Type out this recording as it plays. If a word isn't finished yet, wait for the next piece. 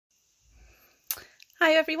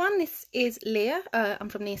Hi everyone, this is Leah. I'm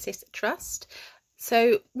from the Assist Trust.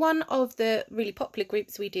 So one of the really popular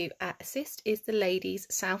groups we do at Assist is the Ladies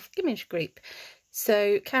Self-Image group.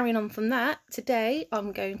 So carrying on from that, today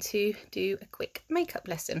I'm going to do a quick makeup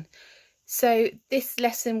lesson. So this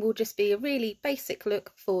lesson will just be a really basic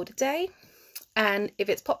look for the day, and if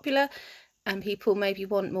it's popular and people maybe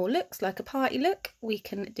want more looks like a party look, we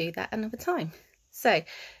can do that another time. So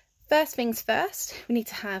first things first, we need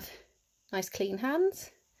to have nice clean hands,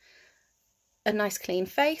 a nice clean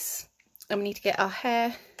face, and we need to get our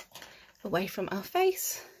hair away from our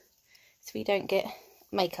face so we don't get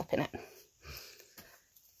makeup in it.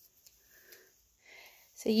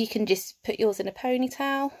 So you can just put yours in a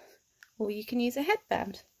ponytail or you can use a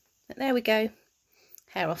headband. But there we go,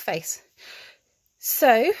 hair off face.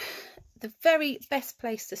 So the very best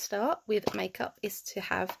place to start with makeup is to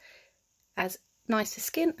have as nice a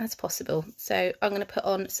skin as possible. So I'm going to put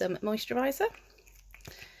on some moisturiser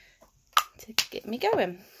to get me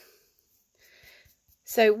going.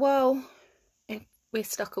 So while we're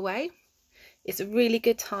stuck away, it's a really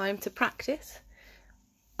good time to practice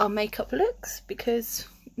our makeup looks because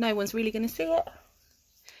no one's really going to see it.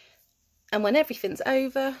 And when everything's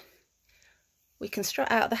over, we can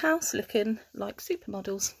strut out of the house looking like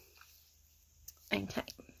supermodels. Okay,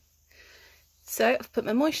 so I've put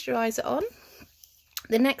my moisturiser on.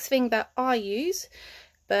 The next thing that I use,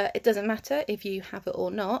 but it doesn't matter if you have it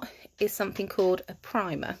or not, is something called a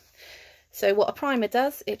primer. So what a primer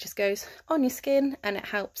does, it just goes on your skin and it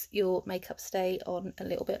helps your makeup stay on a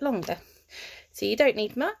little bit longer. So you don't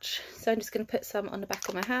need much, so I'm just going to put some on the back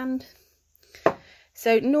of my hand.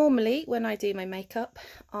 So normally when I do my makeup,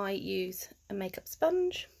 I use a makeup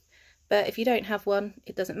sponge, but if you don't have one,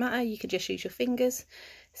 it doesn't matter, you can just use your fingers.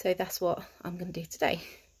 So that's what I'm going to do today.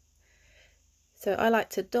 So I like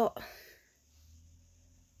to dot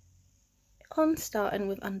on, starting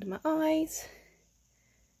with under my eyes.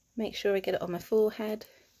 Make sure I get it on my forehead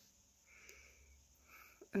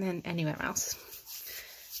and then anywhere else.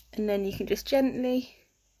 And then you can just gently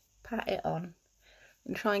pat it on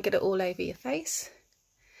and try and get it all over your face.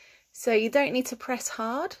 So you don't need to press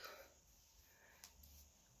hard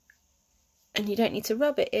and you don't need to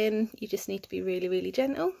rub it in, you just need to be really, really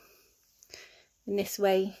gentle. In this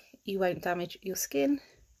way you won't damage your skin.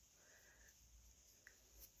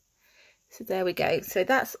 So there we go. So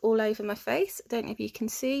that's all over my face. I don't know if you can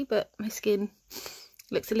see, but my skin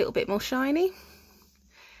looks a little bit more shiny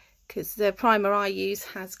because the primer I use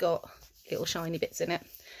has got little shiny bits in it.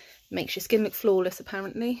 Makes your skin look flawless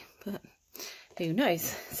apparently, but who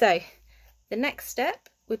knows. So the next step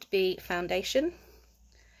would be foundation.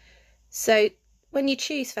 So when you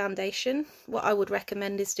choose foundation, what I would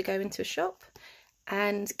recommend is to go into a shop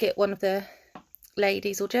and get one of the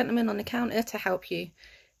ladies or gentlemen on the counter to help you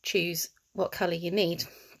choose what colour you need.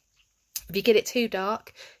 If you get it too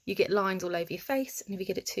dark, you get lines all over your face, and if you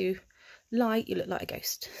get it too light, you look like a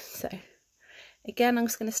ghost. So again, I'm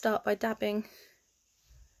just going to start by dabbing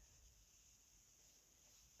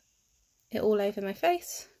it all over my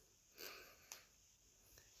face.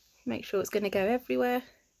 Make sure it's going to go everywhere.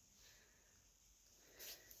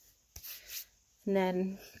 And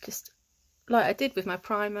then just like I did with my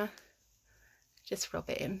primer, just rub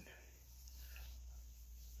it in.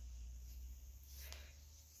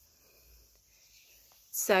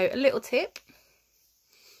 So a little tip,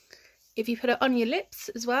 if you put it on your lips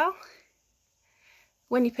as well,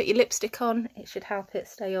 when you put your lipstick on, it should help it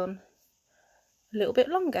stay on a little bit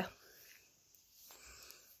longer.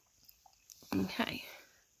 Okay.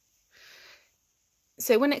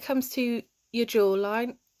 So when it comes to your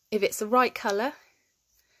jawline, if it's the right colour,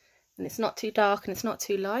 and it's not too dark and it's not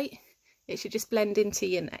too light, it should just blend into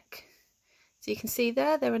your neck. So you can see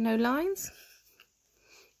there are no lines.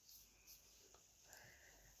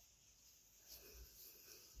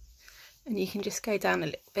 And you can just go down a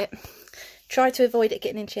little bit. Try to avoid it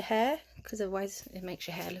getting into your hair, because otherwise it makes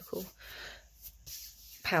your hair look all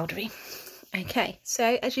powdery. Okay,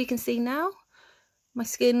 so as you can see now, my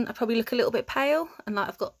skin, I probably look a little bit pale and like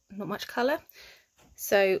I've got not much colour.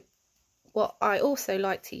 So what I also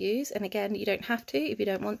like to use, and again you don't have to if you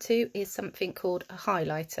don't want to, is something called a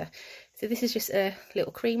highlighter. So this is just a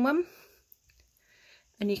little cream one,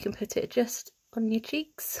 and you can put it just on your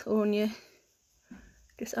cheeks or on your,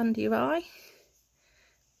 just under your eye.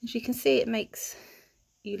 As you can see, it makes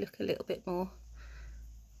you look a little bit more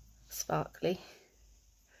sparkly.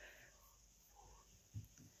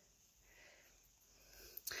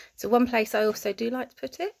 So one place I also do like to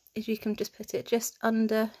put it is you can just put it just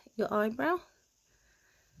under your eyebrow.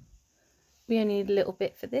 We only need a little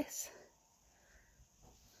bit for this.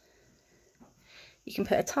 You can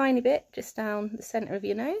put a tiny bit just down the centre of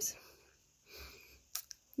your nose.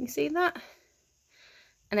 You see that?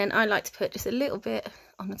 And then I like to put just a little bit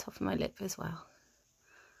on the top of my lip as well.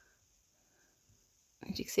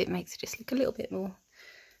 As you can see, it makes it just look a little bit more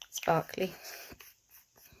sparkly.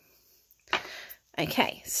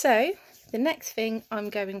 Okay, so the next thing I'm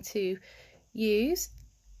going to use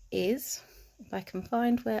is, if I can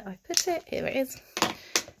find where I put it, here it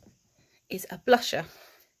is a blusher.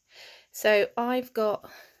 So I've got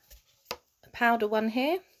a powder one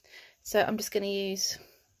here, so I'm just going to use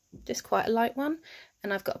just quite a light one,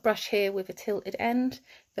 and I've got a brush here with a tilted end,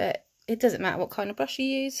 but it doesn't matter what kind of brush you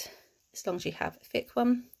use as long as you have a thick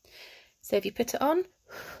one. So if you put it on,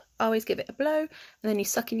 always give it a blow, and then you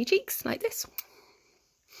suck in your cheeks like this,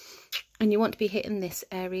 and you want to be hitting this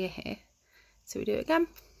area here. So we do it again.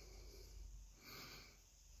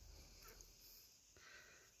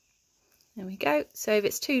 There we go. So if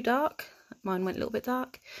it's too dark, mine went a little bit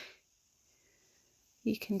dark,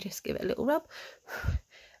 you can just give it a little rub.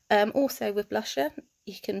 Also with blusher,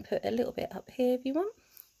 you can put a little bit up here if you want,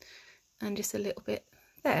 and just a little bit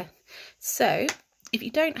there. So if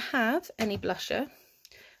you don't have any blusher,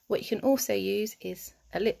 what you can also use is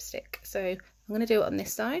a lipstick. So I'm going to do it on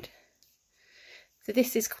this side. So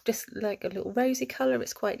this is just like a little rosy colour,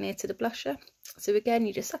 it's quite near to the blusher. So again,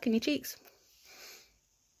 you just suck in your cheeks,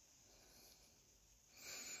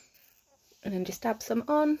 and then just dab some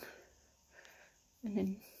on, and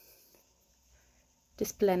then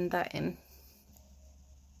just blend that in.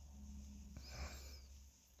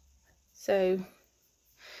 So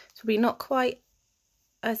it's probably not quite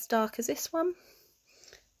as dark as this one,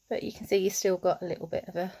 but you can see you still got a little bit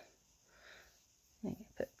of a,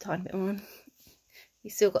 put a tiny bit more on, you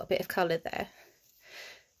still got a bit of colour there.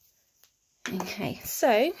 Okay,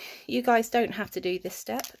 so you guys don't have to do this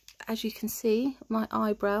step. As you can see, my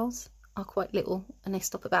eyebrows are quite little and they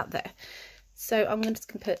stop about there. So I'm just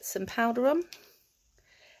going to put some powder on.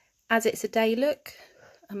 As it's a day look,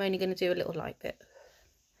 I'm only going to do a little light bit.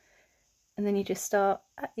 And then you just start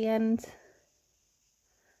at the end,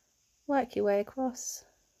 work your way across,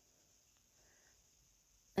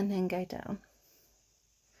 and then go down.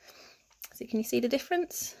 So can you see the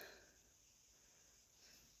difference?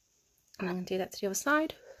 And I'm going to do that to the other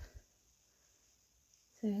side.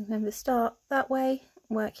 So remember, start that way,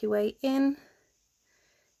 work your way in.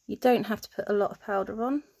 You don't have to put a lot of powder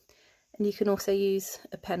on, and you can also use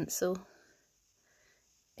a pencil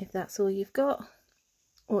if that's all you've got,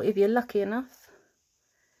 or if you're lucky enough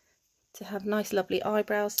to have nice lovely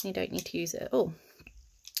eyebrows and you don't need to use it at all.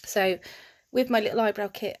 So with my little eyebrow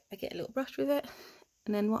kit, I get a little brush with it,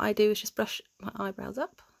 and then what I do is just brush my eyebrows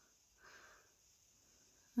up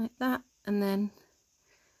like that, and then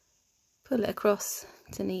pull it across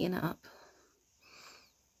to neaten it up.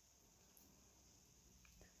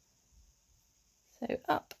 So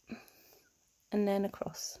up and then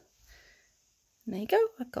across. And there you go,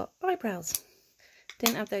 I've got eyebrows.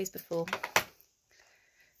 Didn't have those before.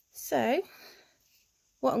 So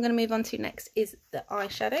what I'm going to move on to next is the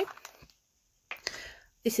eyeshadow.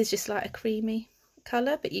 This is just like a creamy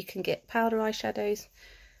colour, but you can get powder eyeshadows,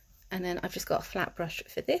 and then I've just got a flat brush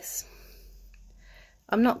for this.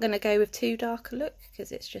 I'm not going to go with too dark a look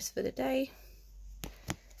because it's just for the day.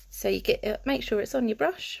 So you get it, make sure it's on your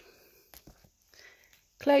brush,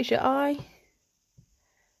 close your eye,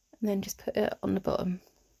 and then just put it on the bottom.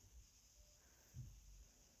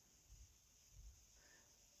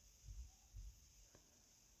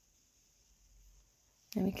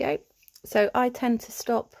 There we go. So I tend to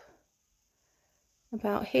stop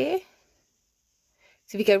about here.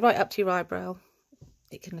 So if you go right up to your eyebrow,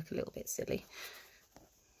 it can look a little bit silly.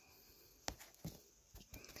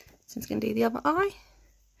 So I'm just going to do the other eye.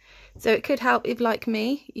 So it could help if, like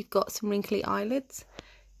me, you've got some wrinkly eyelids.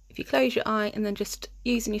 If you close your eye and then just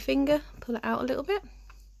using your finger, pull it out a little bit.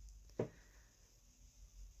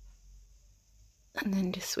 And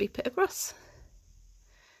then just sweep it across.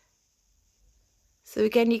 So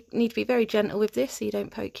again, you need to be very gentle with this so you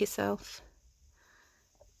don't poke yourself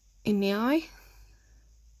in the eye.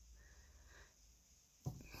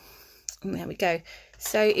 And there we go.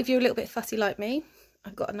 So if you're a little bit fussy like me,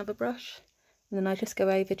 I've got another brush, and then I just go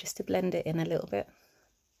over just to blend it in a little bit.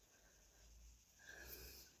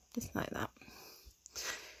 Just like that.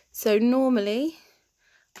 So normally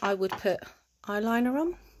I would put eyeliner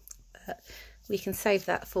on, but we can save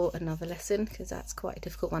that for another lesson because that's quite a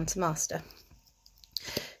difficult one to master.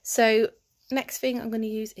 So next thing I'm going to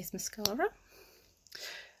use is mascara.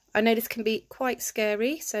 I know this can be quite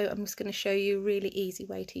scary, so I'm just going to show you a really easy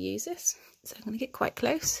way to use this. So I'm going to get quite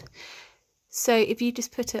close. So if you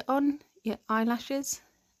just put it on your eyelashes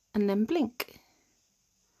and then blink.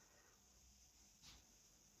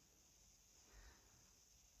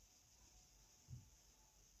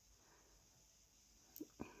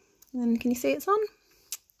 And then can you see it's on?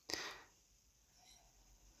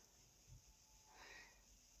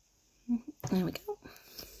 There we go.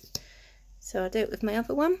 So I'll do it with my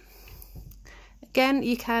other one. Again,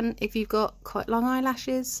 you can, if you've got quite long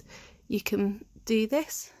eyelashes, you can do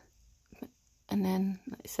this. And then,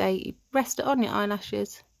 like say, you rest it on your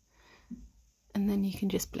eyelashes. And then you can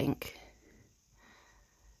just blink.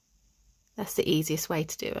 That's the easiest way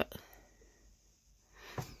to do it.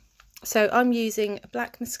 So I'm using a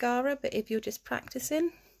black mascara, but if you're just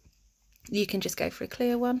practicing, you can just go for a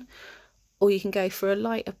clear one, or you can go for a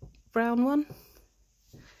lighter brown one.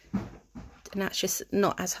 And that's just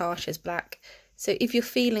not as harsh as black. So if you're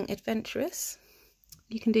feeling adventurous,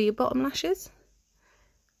 you can do your bottom lashes.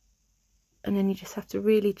 And then you just have to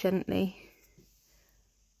really gently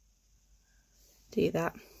do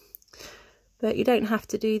that. But you don't have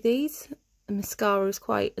to do these. The mascara is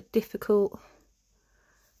quite a difficult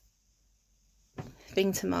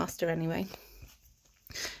thing to master anyway.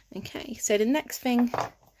 Okay, so the next thing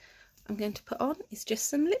I'm going to put on is just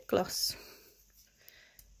some lip gloss.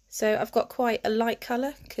 So I've got quite a light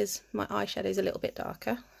colour because my eyeshadow is a little bit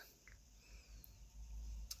darker.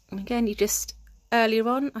 And again, you just, earlier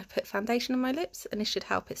on I put foundation on my lips and this should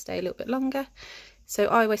help it stay a little bit longer. So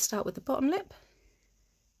I always start with the bottom lip.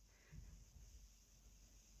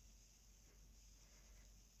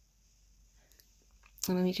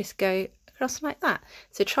 And then you just go across like that.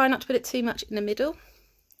 So try not to put it too much in the middle.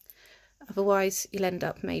 Otherwise you'll end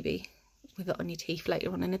up maybe with it on your teeth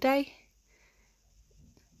later on in the day.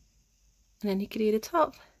 And then you can do the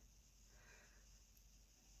top.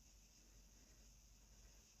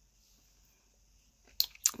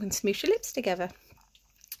 And smoosh your lips together.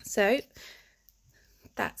 So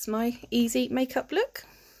that's my easy makeup look.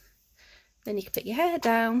 Then you can put your hair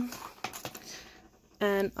down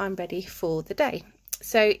and I'm ready for the day.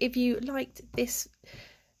 So if you liked this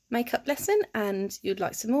makeup lesson and you'd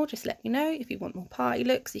like some more, just let me know. If you want more party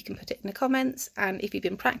looks, you can put it in the comments, and if you've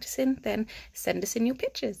been practicing, then send us in your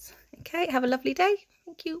pictures. Okay, have a lovely day.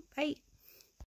 Thank you. Bye.